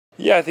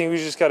Yeah, I think we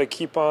just got to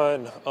keep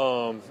on,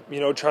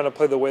 trying to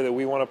play the way that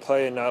we want to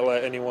play and not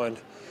let anyone,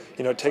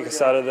 take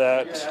us out of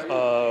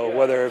that.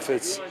 Whether if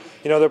it's,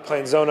 they're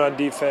playing zone on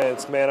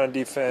defense, man on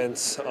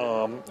defense,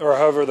 or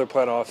however they're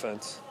playing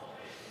offense.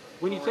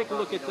 When you take a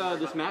look at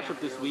this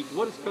matchup this week,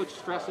 what is Coach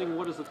stressing?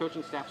 What is the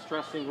coaching staff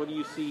stressing? What do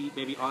you see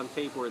maybe on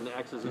tape or in the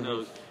X's and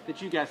O's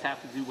that you guys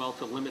have to do well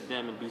to limit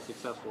them and be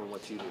successful in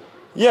what you do?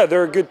 Yeah,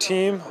 they're a good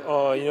team.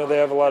 They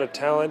have a lot of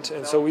talent,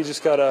 and so we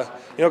just got to,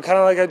 kind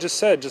of like I just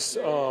said, just,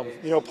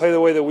 play the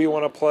way that we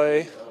want to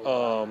play,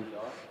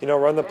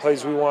 run the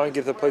plays we want,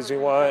 get the plays we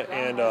want,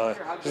 and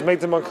just make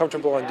them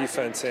uncomfortable on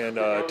defense and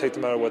take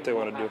them out of what they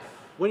want to do.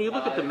 When you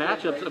look at the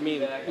matchups, I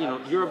mean,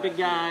 you're a big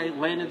guy,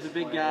 Landon's a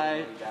big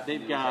guy,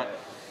 they've got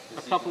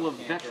a couple of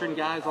veteran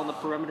guys on the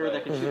perimeter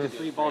that can shoot the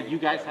three ball. You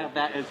guys have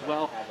that as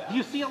well. Do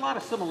you see a lot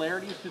of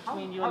similarities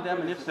between you and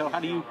them? And if so,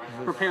 how do you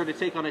prepare to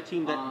take on a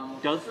team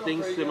that does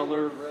things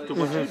similar to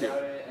what you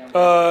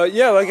do?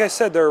 Yeah, like I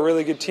said, they're a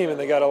really good team and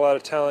they got a lot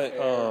of talent.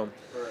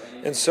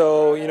 And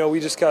so, we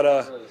just got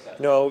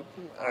to,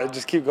 I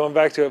just keep going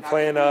back to it,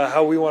 playing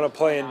how we want to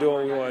play and doing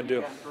what we want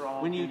to do.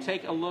 When you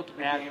take a look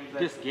at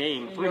this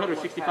game,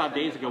 365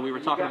 days ago we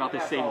were talking about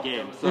this same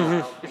game.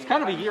 So it's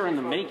kind of a year in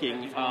the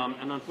making,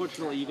 and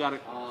unfortunately you got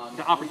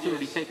the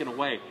opportunity taken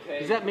away.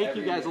 Does that make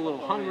you guys a little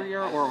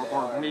hungrier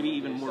or maybe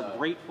even more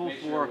grateful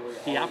for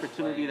the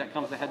opportunity that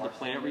comes ahead to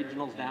play at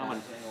regionals now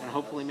and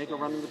hopefully make a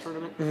run in the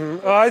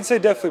tournament? I'd say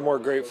definitely more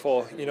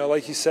grateful.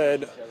 Like you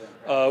said,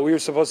 we were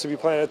supposed to be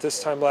playing at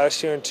this time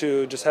last year, and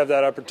to just have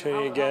that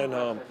opportunity again,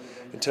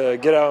 and to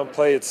get out and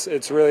play,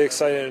 it's really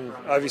exciting.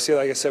 Obviously,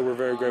 like I said, we're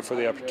very grateful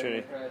for the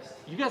opportunity.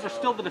 You guys are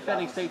still the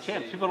defending state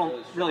champs. People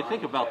don't really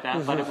think about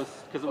that, but it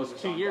was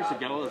 2 years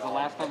ago. It was the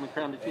last time we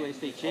crowned a 2A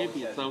state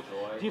champion. So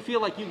do you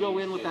feel like you go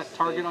in with that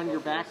target on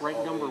your back,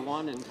 ranked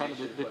 #1, and kind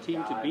of the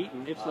team to beat?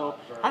 And if so,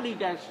 how do you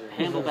guys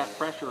handle that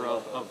pressure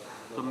of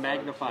the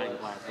magnifying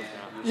glass of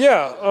that?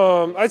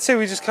 Yeah, I'd say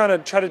we just kind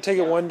of try to take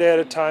it one day at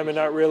a time and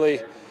not really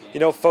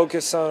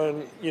focus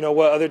on,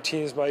 what other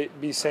teams might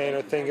be saying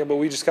or thinking, but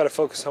we just got to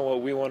focus on what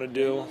we want to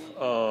do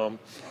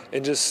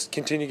and just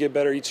continue to get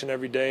better each and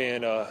every day.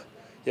 And,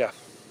 yeah.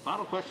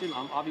 Final question.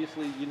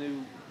 Obviously, you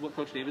knew what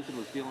Coach Davidson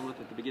was dealing with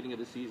at the beginning of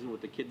the season with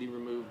the kidney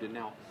removed and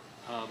now,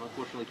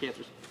 unfortunately,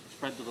 cancer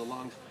spread to the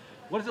lungs.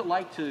 What is it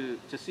like to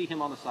see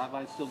him on the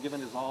sidelines still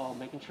giving his all,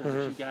 making sure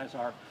that you guys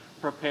are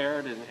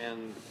prepared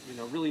and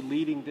really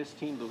leading this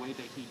team the way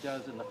that he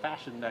does in the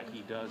fashion that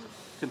he does,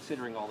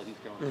 considering all that he's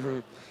going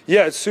through?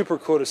 Yeah, it's super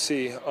cool to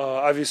see.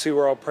 Obviously,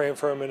 we're all praying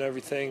for him and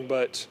everything,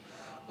 but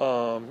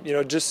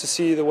just to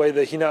see the way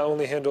that he not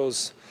only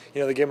handles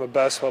the game of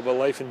basketball but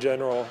life in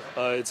general,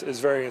 it's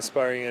very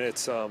inspiring, and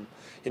it's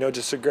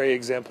just a great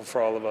example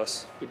for all of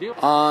us.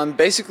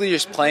 Basically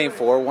just playing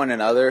for one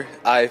another.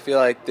 I feel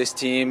like this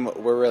team,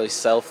 we're really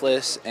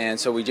selfless, and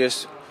so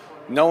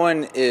no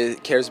one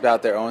cares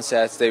about their own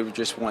stats. They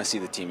just want to see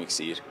the team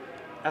exceed.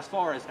 As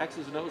far as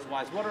X's and O's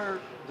wise, what are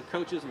the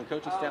coaches and the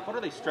coaching staff, what are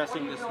they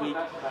stressing this week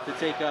to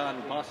take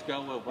on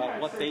Busco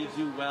about what they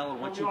do well and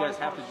what you guys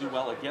have to do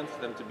well against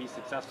them to be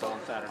successful on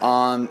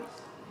Saturday?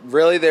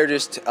 Really, they're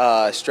just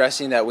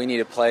stressing that we need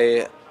to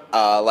play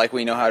like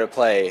we know how to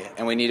play,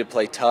 and we need to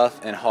play tough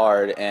and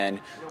hard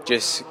and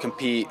just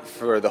compete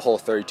for the whole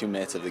 32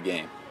 minutes of the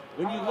game.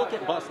 When you look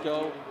at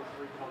Busco,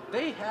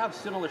 they have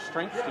similar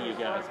strengths to you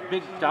guys.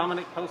 Big,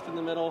 dominant post in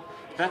the middle,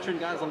 veteran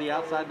guys on the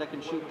outside that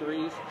can shoot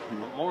threes,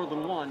 more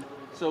than one.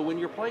 So when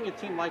you're playing a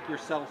team like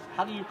yourself,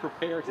 how do you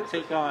prepare to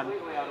take on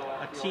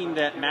a team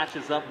that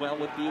matches up well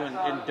with you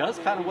and does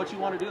kind of what you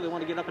want to do? They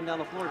want to get up and down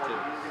the floor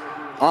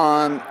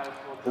too.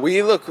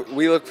 We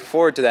look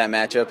forward to that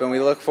matchup, and we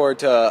look forward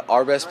to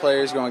our best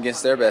players going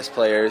against their best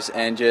players,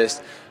 and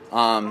just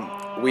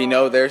we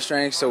know their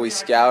strengths, so we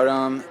scout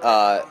them,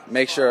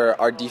 make sure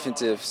our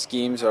defensive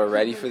schemes are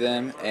ready for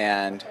them,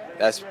 and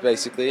that's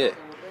basically it.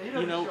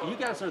 You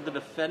guys are the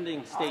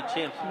defending state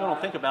champs. People don't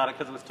think about it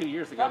because it was 2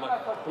 years ago,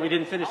 but we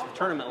didn't finish the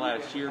tournament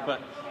last year.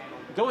 But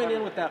going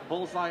in with that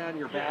bullseye on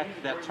your back,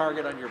 that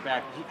target on your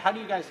back, how do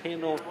you guys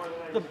handle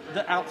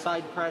the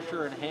outside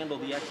pressure and handle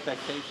the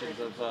expectations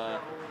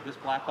of this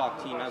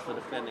Blackhawk team as the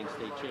defending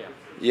state champ?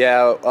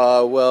 Yeah,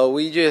 well,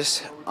 we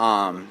just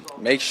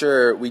make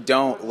sure we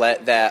don't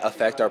let that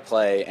affect our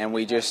play, and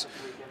we just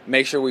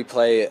make sure we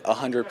play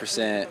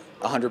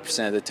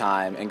 100% of the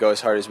time and go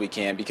as hard as we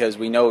can, because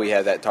we know we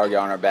have that target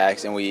on our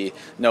backs, and we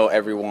know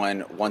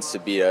everyone wants to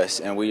beat us,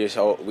 and we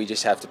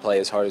just have to play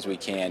as hard as we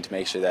can to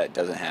make sure that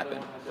doesn't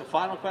happen. The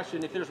final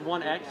question: if there's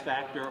one X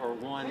factor or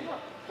one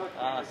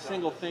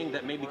single thing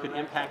that maybe could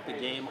impact the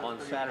game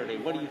on Saturday,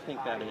 what do you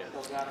think that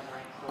is?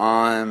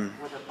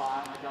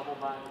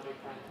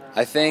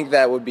 I think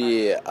that would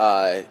be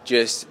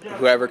just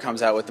whoever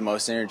comes out with the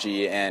most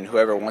energy and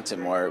whoever wants it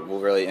more will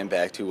really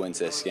impact who wins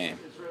this game.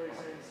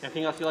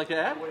 Anything else you'd like to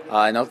add?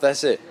 Nope,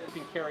 that's it.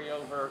 You can carry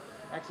over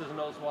X's and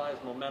O's wise,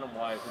 momentum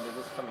wise into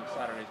this coming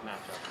Saturday's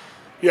matchup.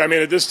 Yeah, I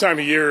mean, at this time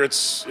of year,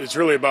 it's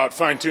really about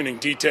fine-tuning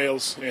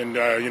details, and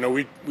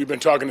we've been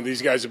talking to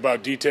these guys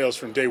about details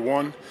from day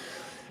one,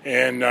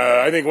 and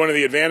I think one of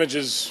the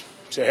advantages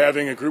to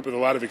having a group with a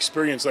lot of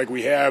experience like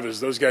we have is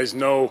those guys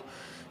know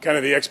kind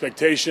of the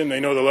expectation. They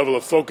know the level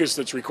of focus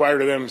that's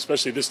required of them,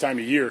 especially this time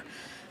of year.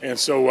 And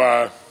so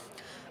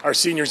our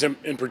seniors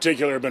in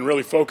particular have been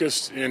really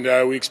focused, and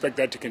we expect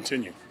that to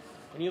continue.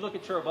 When you look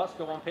at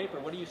Churubusco on paper,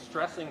 what are you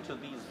stressing to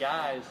these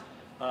guys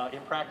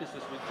in practice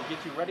this week to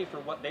get you ready for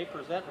what they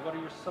present? And what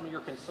are some of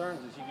your concerns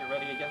as you get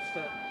ready against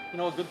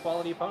a good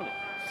quality opponent?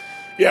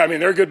 Yeah, I mean,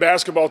 they're a good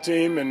basketball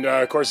team, and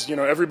of course,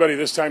 everybody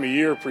this time of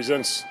year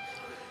presents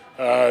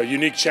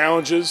unique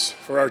challenges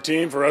for our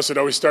team. For us, it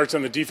always starts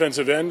on the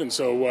defensive end, and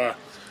so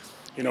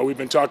we've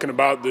been talking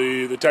about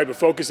the type of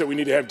focus that we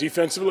need to have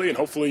defensively, and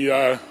hopefully,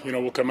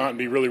 we'll come out and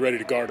be really ready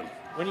to guard them.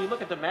 When you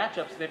look at the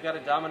matchups, they've got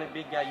a dominant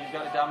big guy, you've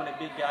got a dominant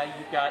big guy,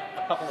 you've got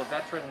a couple of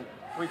veteran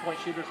three-point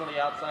shooters on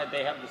the outside.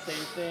 They have the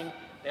same thing.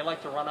 They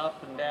like to run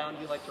up and down.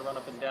 You like to run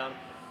up and down.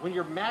 When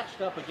you're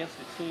matched up against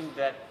a team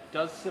that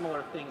does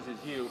similar things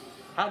as you,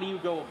 how do you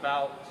go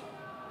about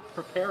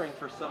preparing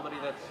for somebody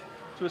that's,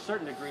 to a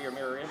certain degree, your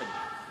mirror image?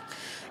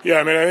 Yeah,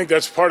 I mean, I think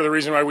that's part of the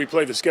reason why we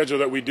play the schedule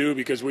that we do,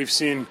 because we've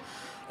seen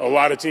a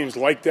lot of teams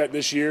like that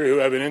this year who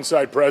have an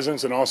inside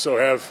presence and also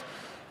have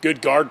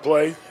good guard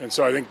play. And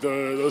so I think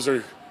those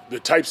are the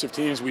types of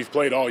teams we've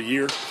played all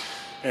year.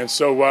 And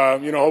so,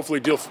 hopefully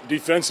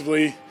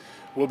defensively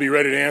we'll be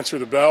ready to answer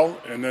the bell,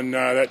 and then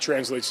that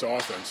translates to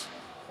offense.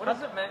 What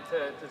has it meant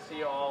to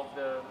see all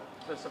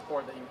the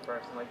support that you've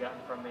personally gotten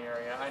from the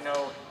area? I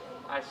know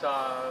I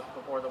saw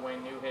before the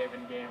Wayne New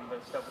Haven game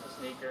the stuff with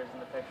the sneakers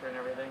and the picture and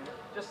everything.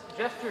 Just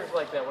gestures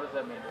like that, what does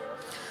that mean to you?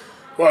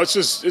 Well,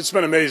 it's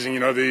been amazing,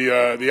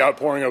 the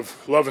outpouring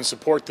of love and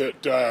support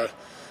that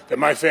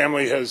my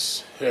family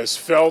has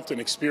felt and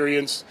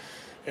experienced,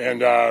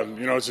 and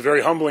it's a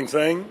very humbling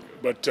thing.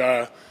 But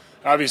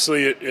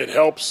obviously, it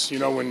helps,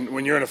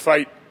 when you're in a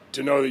fight,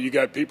 to know that you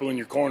got people in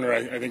your corner.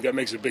 I think that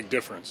makes a big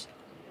difference.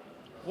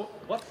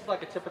 What's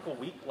like a typical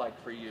week like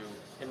for you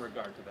in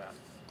regard to that?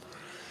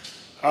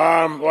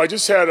 Well, I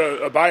just had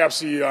a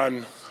biopsy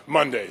on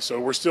Monday,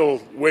 so we're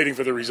still waiting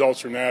for the results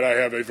from that. I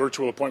have a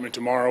virtual appointment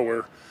tomorrow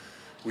where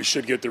we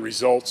should get the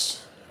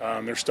results.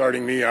 They're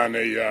starting me on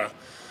a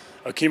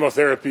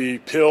chemotherapy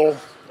pill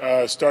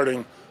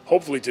starting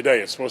hopefully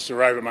today. It's supposed to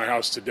arrive at my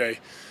house today.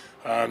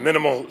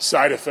 Minimal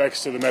side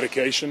effects to the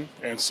medication,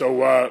 and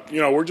so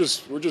we're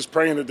just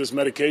praying that this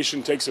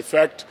medication takes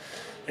effect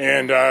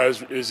and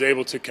is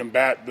able to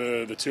combat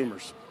the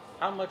tumors.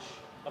 How much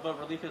of a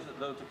relief is it,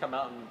 though, to come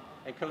out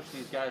and coach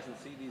these guys and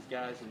see these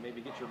guys and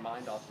maybe get your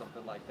mind off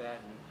something like that?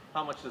 And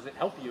how much does it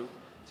help you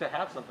to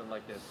have something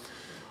like this?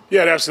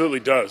 Yeah, it absolutely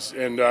does.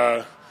 And,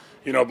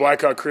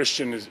 Blackhawk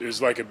Christian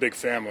is like a big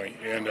family,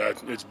 and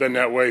it's been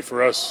that way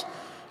for us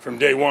from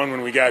day one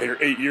when we got here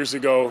 8 years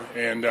ago,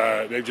 and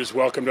they've just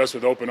welcomed us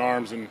with open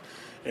arms. And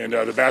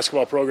the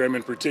basketball program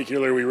in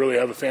particular, we really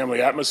have a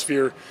family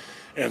atmosphere.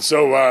 And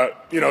so,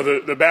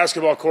 the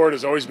basketball court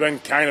has always been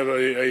kind of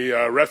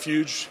a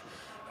refuge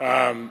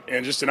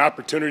and just an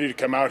opportunity to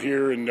come out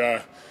here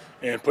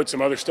and put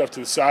some other stuff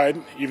to the side,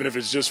 even if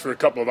it's just for a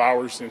couple of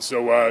hours. And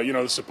so,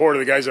 the support of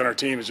the guys on our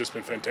team has just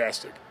been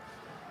fantastic.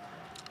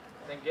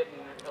 I think getting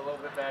a little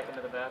bit back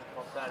into the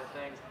basketball side of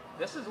things,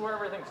 this is where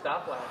everything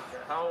stopped last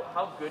year.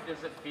 How good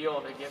does it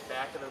feel to get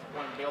back to this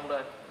point and be able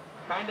to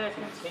kind of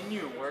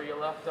continue where you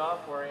left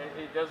off, where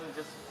it doesn't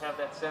just have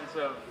that sense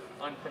of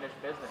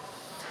unfinished business?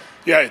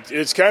 Yeah,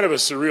 it's kind of a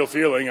surreal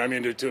feeling. I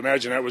mean, to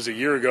imagine that was a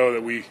year ago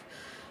that we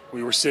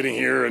were sitting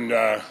here and,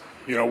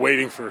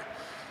 waiting for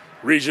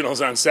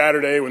regionals on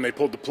Saturday when they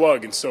pulled the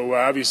plug. And so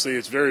obviously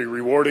it's very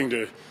rewarding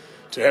to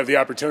have the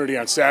opportunity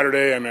on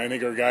Saturday. I mean, I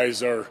think our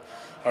guys are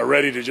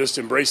ready to just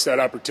embrace that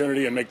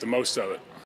opportunity and make the most of it.